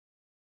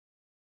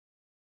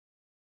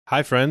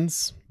Hi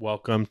friends,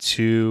 welcome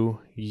to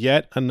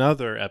yet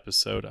another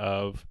episode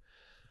of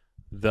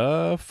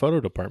The Photo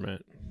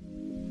Department.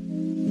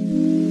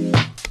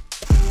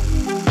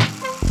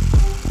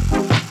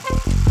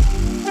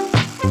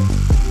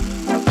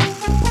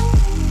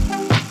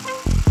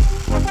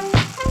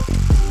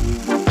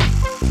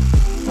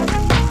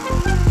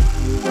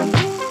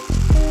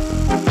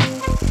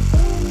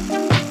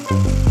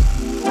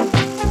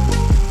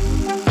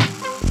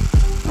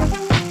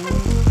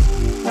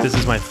 This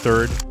is my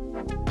third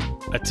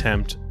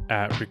attempt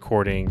at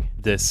recording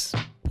this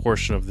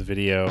portion of the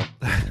video.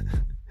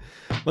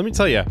 Let me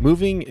tell you,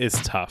 moving is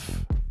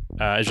tough.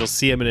 As you'll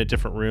see, I'm in a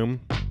different room.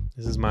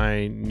 This is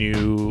my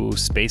new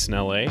space in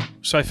LA.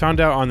 So I found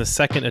out on the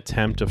second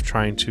attempt of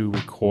trying to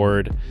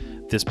record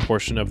this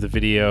portion of the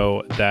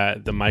video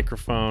that the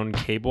microphone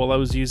cable I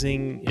was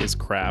using is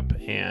crap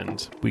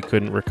and we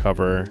couldn't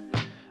recover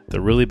the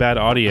really bad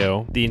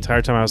audio. The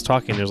entire time I was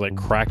talking, there's like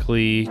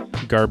crackly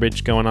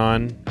garbage going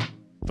on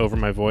over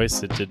my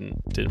voice. It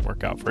didn't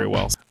work out very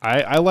well.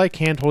 I like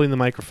hand holding the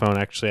microphone,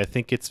 actually. I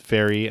think it's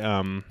very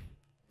I don't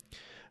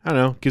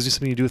know, gives me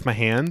something to do with my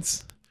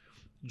hands.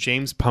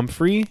 James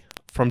Pumphrey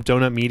from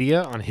Donut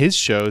Media, on his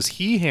shows,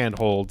 he hand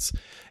holds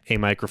a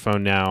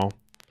microphone now,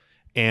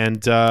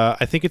 and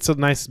I think it's a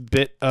nice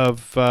bit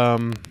of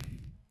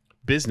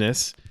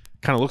business.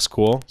 Kind of looks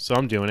cool, so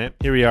I'm doing it.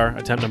 Here we are,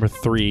 attempt number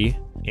 3,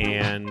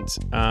 and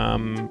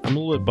I'm a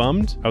little bit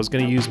bummed. I was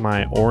going to use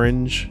my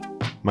orange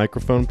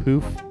microphone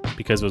poof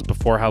because it was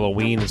before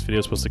Halloween. This video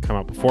was supposed to come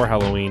out before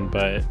Halloween,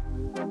 but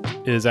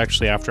it is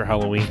actually after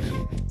Halloween.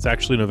 It's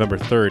actually November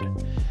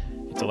 3rd.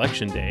 It's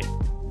election day,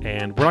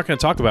 and we're not going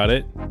to talk about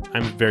it.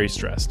 I'm very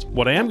stressed.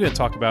 What I am going to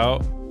talk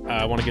about,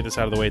 I want to get this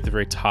out of the way at the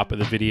very top of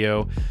the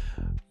video.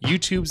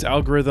 YouTube's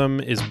algorithm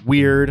is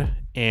weird,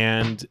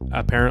 and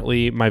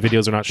apparently my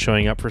videos are not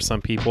showing up for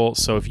some people.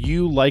 So if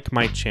you like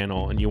my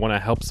channel and you want to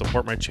help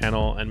support my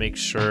channel and make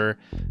sure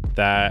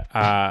that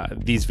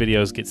these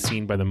videos get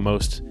seen by the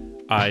most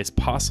eyes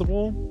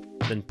possible,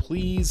 then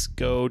please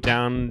go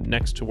down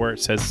next to where it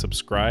says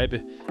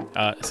subscribe.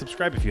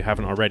 Subscribe if you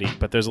haven't already,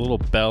 but there's a little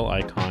bell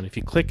icon. If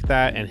you click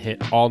that and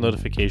hit all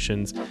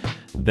notifications,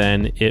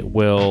 then it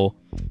will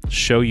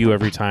show you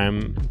every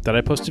time that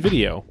I post a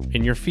video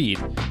in your feed,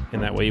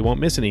 and that way you won't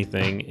miss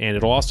anything. And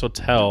it'll also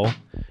tell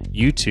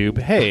YouTube,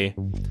 hey,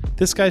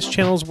 this guy's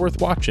channel is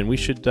worth watching. We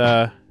should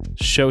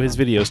show his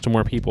videos to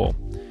more people,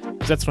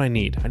 because that's what I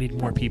need. I need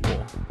more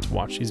people to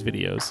watch these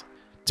videos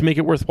to make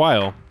it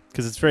worthwhile,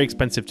 because it's very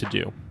expensive to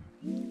do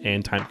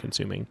and time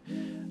consuming.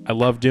 I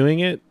love doing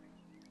it.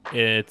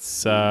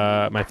 It's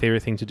my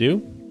favorite thing to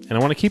do, and I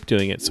want to keep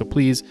doing it. So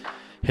please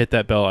hit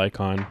that bell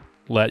icon.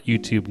 Let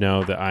YouTube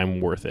know that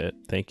I'm worth it.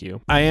 Thank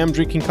you. I am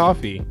drinking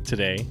coffee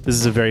today. This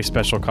is a very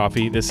special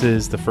coffee. This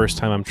is the first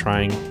time I'm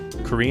trying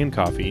Korean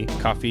coffee.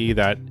 Coffee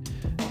that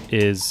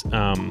is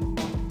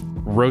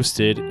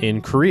roasted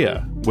in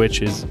Korea,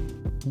 which is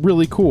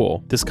really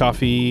cool. This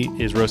coffee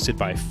is roasted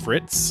by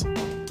Fritz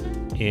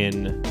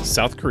in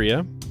South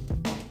Korea.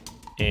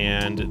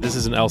 And this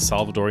is an El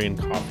Salvadorian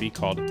coffee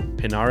called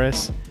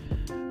Pinares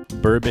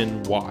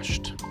Bourbon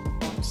Washed.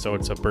 So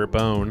it's a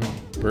bourbon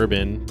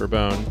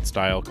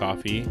style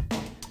coffee.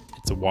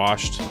 It's a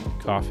washed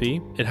coffee.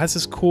 It has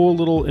this cool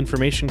little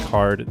information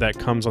card that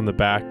comes on the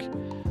back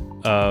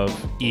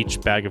of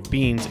each bag of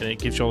beans, and it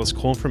gives you all this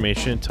cool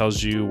information. It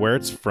tells you where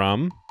it's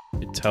from.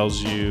 It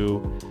tells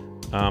you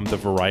the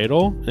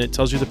varietal, and it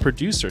tells you the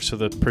producer. So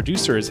the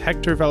producer is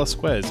Hector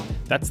Velasquez.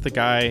 That's the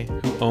guy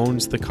who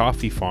owns the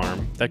coffee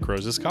farm that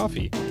grows this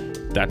coffee.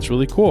 That's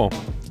really cool.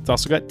 It's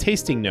also got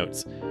tasting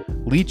notes.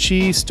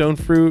 Lychee, stone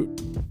fruit,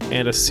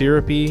 and a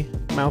syrupy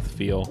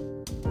mouthfeel.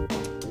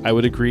 I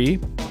would agree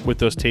with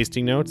those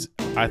tasting notes.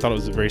 I thought it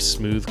was a very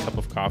smooth cup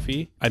of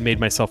coffee. I made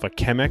myself a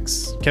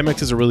Chemex.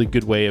 Chemex is a really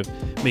good way of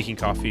making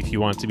coffee if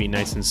you want it to be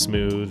nice and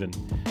smooth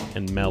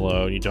and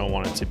mellow, and you don't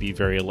want it to be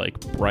very like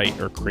bright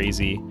or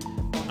crazy.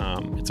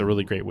 It's a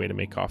really great way to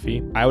make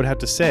coffee. I would have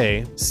to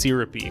say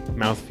syrupy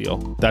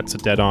mouthfeel. That's a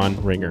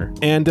dead-on ringer.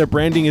 And their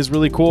branding is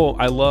really cool.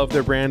 I love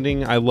their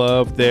branding. I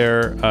love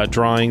their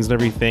drawings and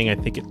everything. I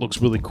think it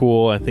looks really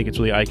cool. I think it's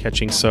really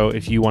eye-catching. So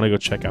if you want to go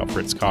check out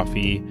Fritz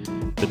Coffee,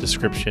 the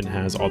description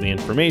has all the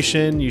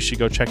information. You should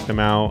go check them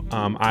out.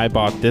 I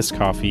bought this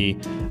coffee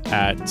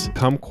at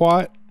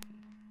Kumquat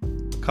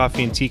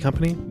Coffee and Tea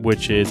Company,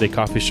 which is a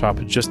coffee shop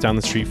just down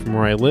the street from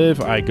where I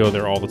live. I go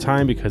there all the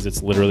time because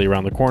it's literally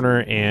around the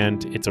corner,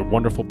 and it's a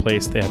wonderful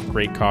place. They have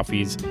great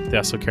coffees. They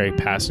also carry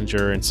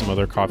Passenger and some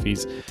other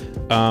coffees.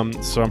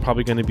 So I'm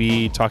probably going to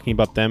be talking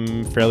about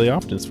them fairly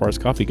often as far as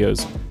coffee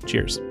goes.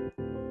 Cheers.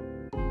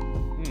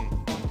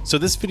 So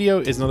this video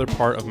is another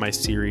part of my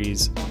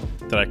series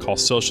that I call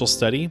Social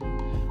Study,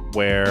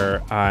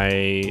 where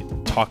I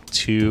talk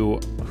to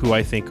who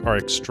I think are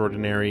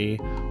extraordinary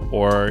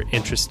or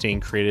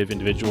interesting creative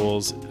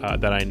individuals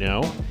that I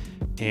know,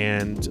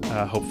 and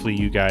hopefully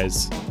you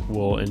guys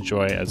will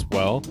enjoy as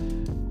well.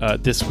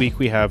 This week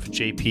we have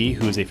JP,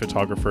 who is a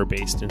photographer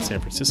based in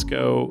San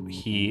Francisco.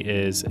 He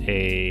is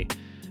a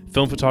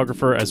film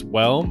photographer as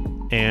well.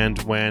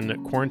 And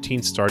when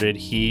quarantine started,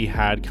 he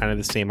had kind of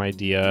the same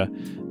idea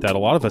that a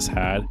lot of us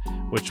had,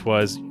 which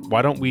was,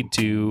 why don't we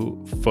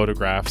do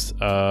photographs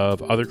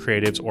of other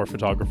creatives or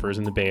photographers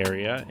in the Bay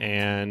Area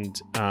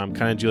and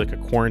kind of do like a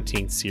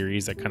quarantine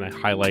series that kind of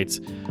highlights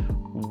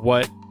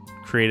what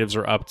creatives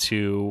are up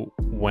to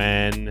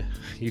when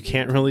you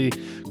can't really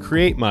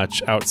create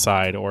much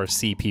outside or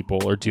see people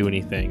or do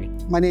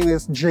anything. My name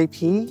is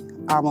JP.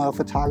 I'm a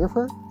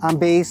photographer. I'm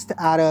based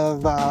out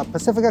of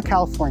Pacifica,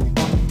 California.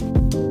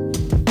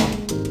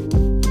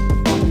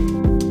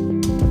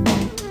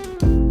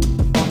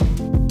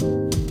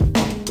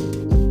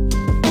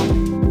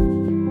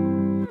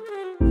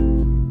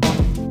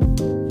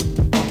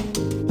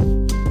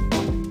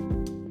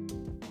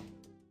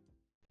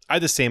 I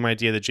had the same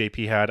idea that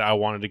JP had. I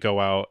wanted to go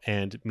out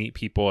and meet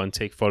people and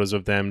take photos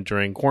of them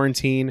during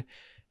quarantine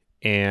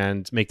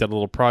and make that a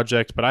little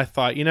project. But I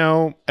thought, you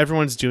know,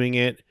 everyone's doing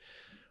it.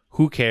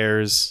 Who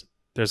cares?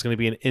 There's going to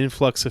be an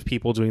influx of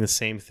people doing the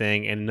same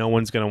thing and no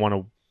one's going to want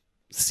to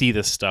see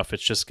this stuff.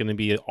 It's just going to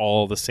be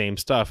all the same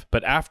stuff.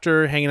 But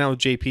after hanging out with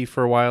JP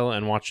for a while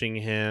and watching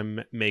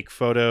him make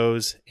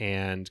photos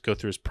and go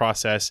through his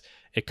process,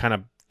 it kind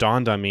of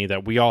dawned on me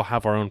that we all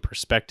have our own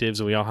perspectives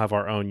and we all have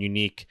our own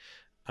unique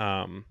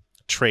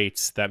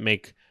traits that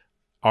make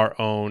our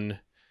own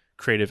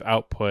creative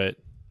output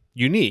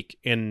unique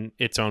in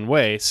its own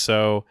way.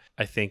 So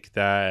I think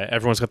that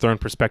everyone's got their own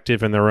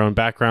perspective and their own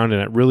background,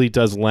 and it really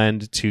does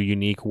lend to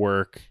unique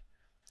work,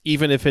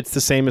 even if it's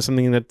the same as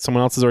something that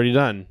someone else has already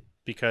done,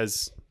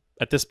 because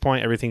at this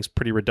point everything's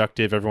pretty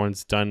reductive.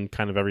 Everyone's done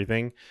kind of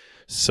everything.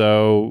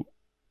 So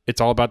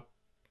it's all about,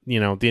 you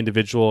know, the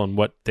individual and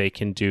what they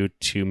can do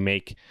to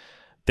make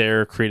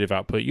their creative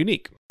output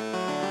unique.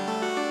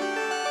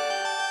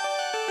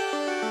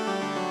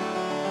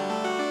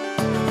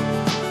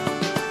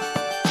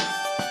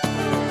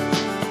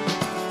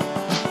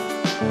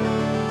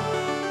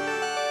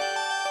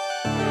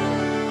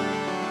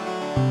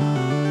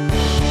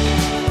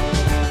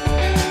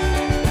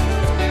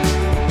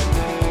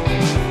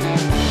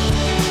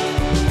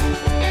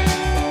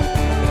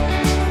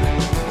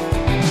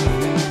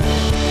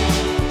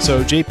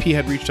 So JP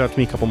had reached out to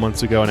me a couple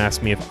months ago and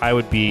asked me if I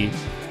would be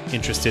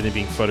interested in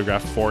being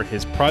photographed for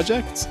his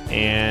project.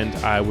 And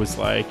I was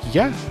like,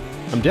 yeah,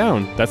 I'm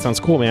down. That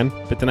sounds cool, man.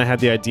 But then I had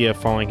the idea of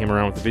following him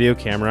around with a video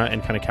camera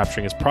and kind of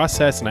capturing his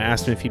process. And I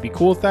asked him if he'd be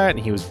cool with that. And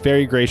he was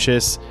very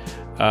gracious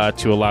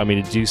to allow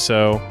me to do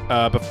so.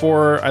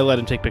 Before I let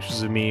him take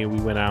pictures of me, we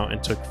went out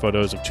and took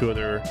photos of 2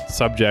 other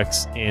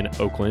subjects in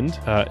Oakland.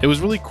 It was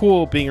really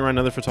cool being around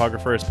another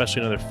photographer,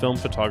 especially another film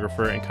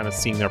photographer, and kind of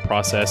seeing their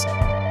process.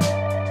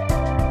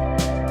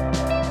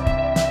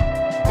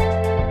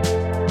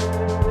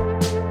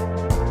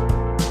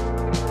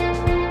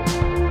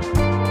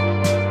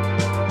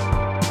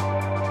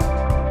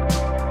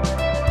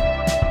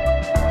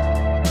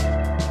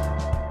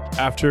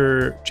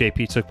 After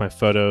JP took my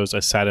photos, I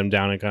sat him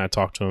down and kind of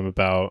talked to him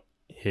about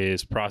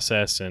his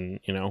process and,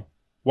 you know,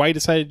 why he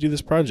decided to do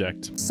this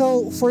project.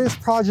 So for this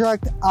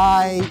project,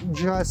 I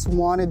just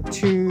wanted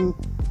to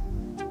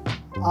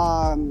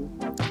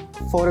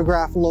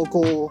photograph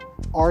local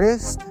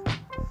artists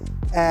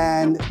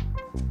and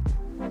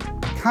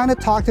kind of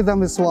talk to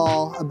them as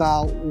well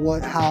about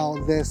how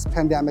this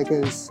pandemic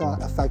is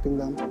affecting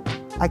them.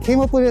 I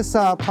came up with this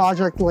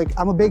project, like,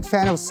 I'm a big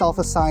fan of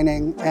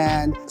self-assigning,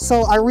 and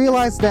so I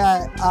realized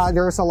that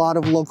there's a lot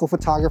of local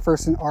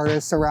photographers and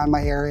artists around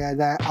my area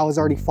that I was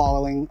already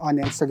following on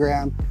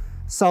Instagram.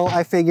 So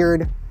I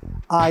figured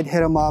I'd hit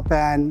them up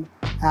and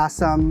ask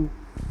them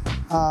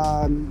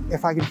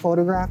if I could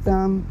photograph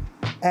them,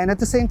 and at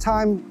the same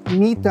time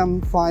meet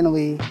them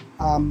finally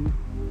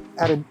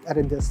at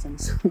a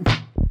distance.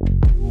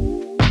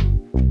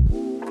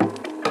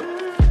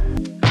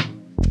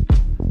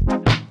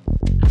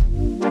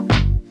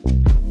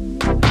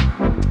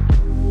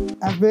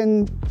 I've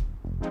been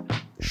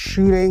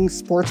shooting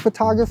sports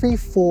photography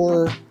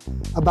for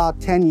about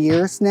 10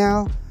 years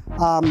now,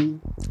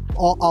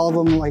 all of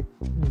them like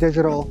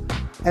digital.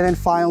 And then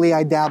finally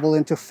I dabbled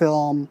into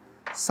film.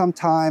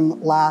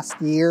 Sometime last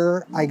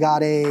year, I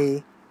got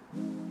a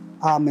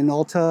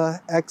Minolta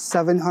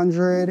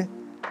X700,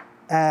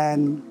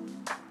 and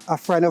a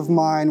friend of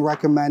mine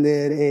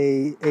recommended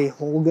a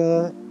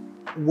Holga,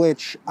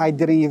 which I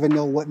didn't even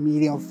know what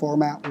medium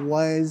format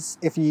was,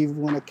 if you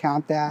want to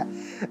count that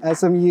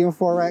as a medium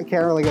format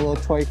camera, like a little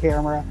toy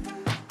camera.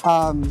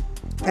 And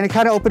it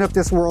kind of opened up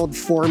this world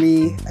for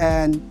me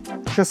and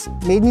just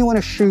made me want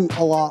to shoot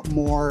a lot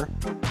more,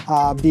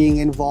 being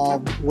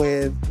involved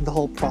with the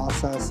whole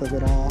process of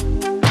it all.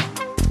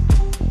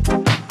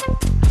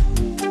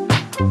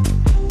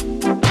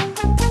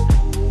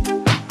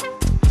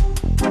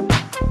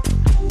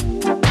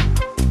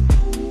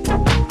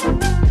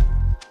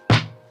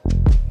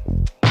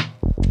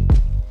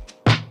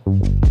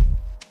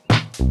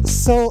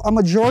 So a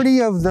majority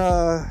of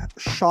the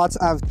shots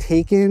I've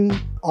taken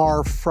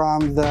are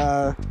from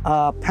the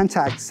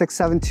Pentax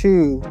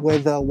 67II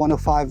with a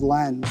 105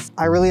 lens.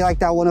 I really like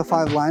that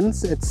 105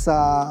 lens. It's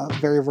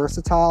very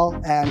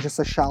versatile and just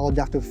a shallow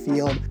depth of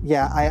field.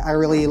 Yeah, I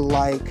really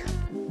like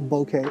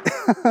bokeh.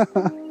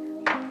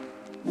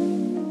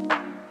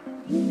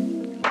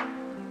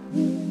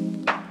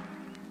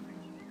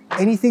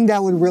 Anything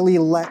that would really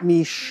let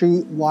me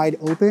shoot wide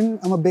open,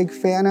 I'm a big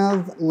fan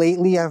of.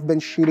 Lately, I've been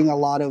shooting a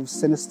lot of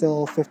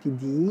Cinestill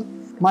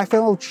 50D. My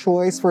film of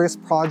choice for this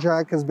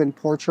project has been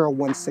Portra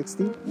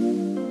 160.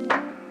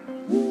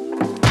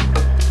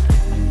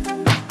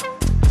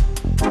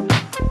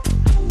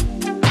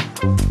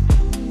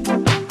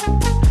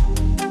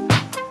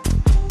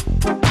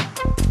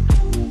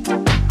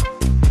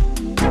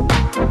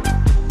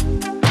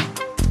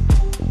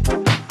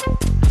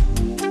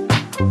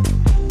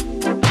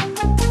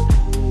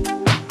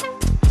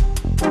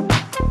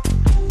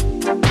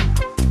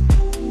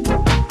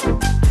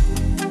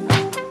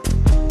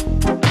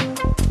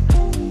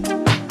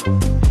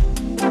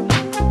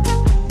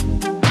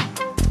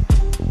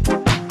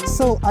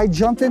 So I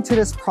jumped into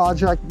this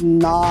project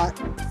not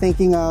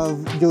thinking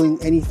of doing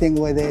anything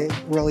with it,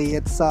 really.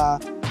 It's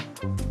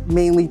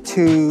mainly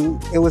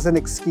it was an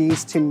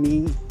excuse to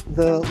meet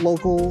the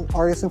local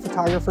artists and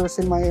photographers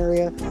in my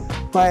area.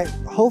 But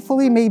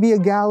hopefully maybe a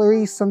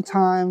gallery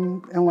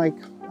sometime in like,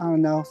 I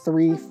don't know,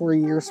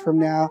 3-4 years from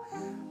now,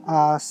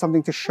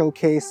 something to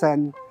showcase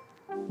and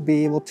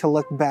be able to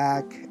look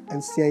back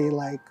and say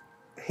like,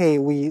 hey,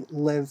 we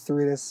lived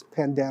through this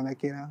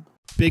pandemic, you know?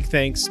 Big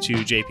thanks to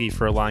JP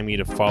for allowing me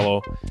to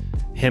follow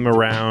him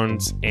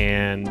around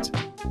and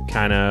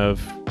kind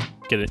of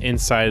get an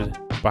inside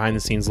behind the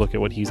scenes look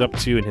at what he's up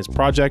to in his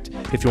project.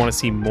 If you want to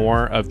see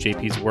more of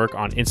JP's work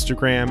on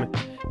Instagram,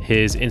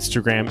 his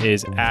Instagram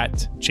is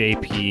 @jp.wtf.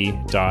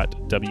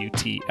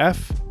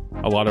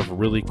 A lot of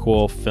really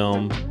cool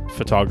film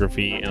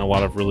photography and a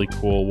lot of really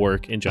cool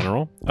work in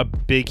general. A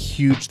big,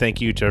 huge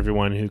thank you to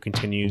everyone who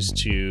continues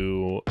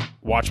to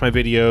watch my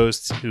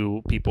videos,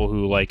 to people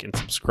who like and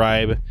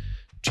subscribe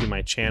to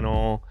my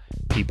channel,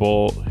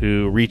 people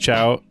who reach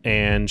out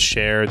and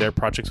share their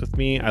projects with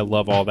me. I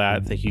love all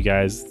that. Thank you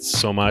guys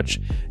so much.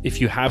 If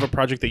you have a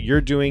project that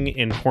you're doing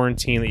in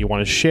quarantine that you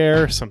want to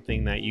share,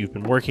 something that you've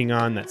been working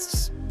on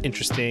that's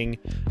interesting,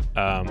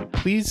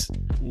 please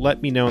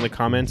let me know in the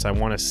comments. I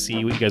want to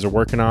see what you guys are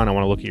working on. I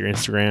want to look at your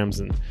Instagrams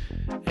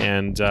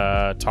and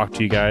talk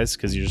to you guys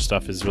because your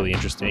stuff is really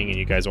interesting and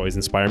you guys always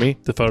inspire me.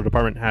 The photo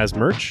department has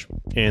merch.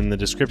 In the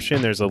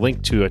description, there's a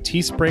link to a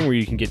Teespring where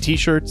you can get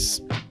t-shirts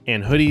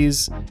and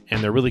hoodies,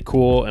 and they're really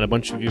cool, and a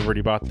bunch of you have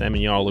already bought them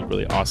and you all look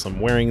really awesome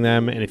wearing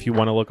them. And if you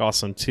want to look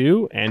awesome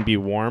too and be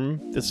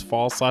warm this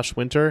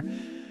fall/winter,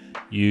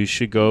 you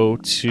should go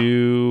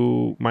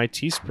to my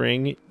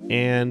Teespring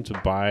and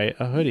buy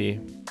a hoodie.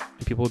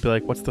 And people will be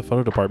like, what's the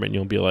photo department? And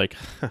you'll be like,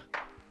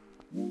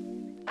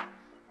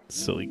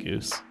 silly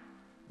goose.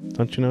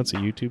 Don't you know it's a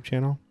YouTube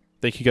channel?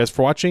 Thank you guys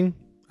for watching.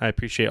 I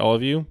appreciate all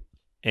of you.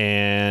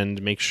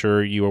 And make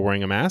sure you are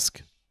wearing a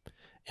mask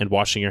and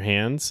washing your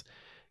hands,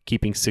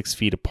 keeping 6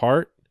 feet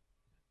apart.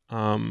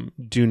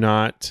 Do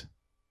not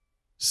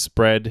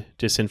spread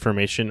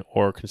disinformation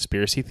or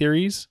conspiracy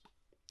theories.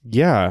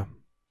 Yeah,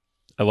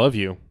 I love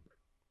you.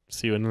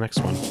 See you in the next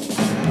one.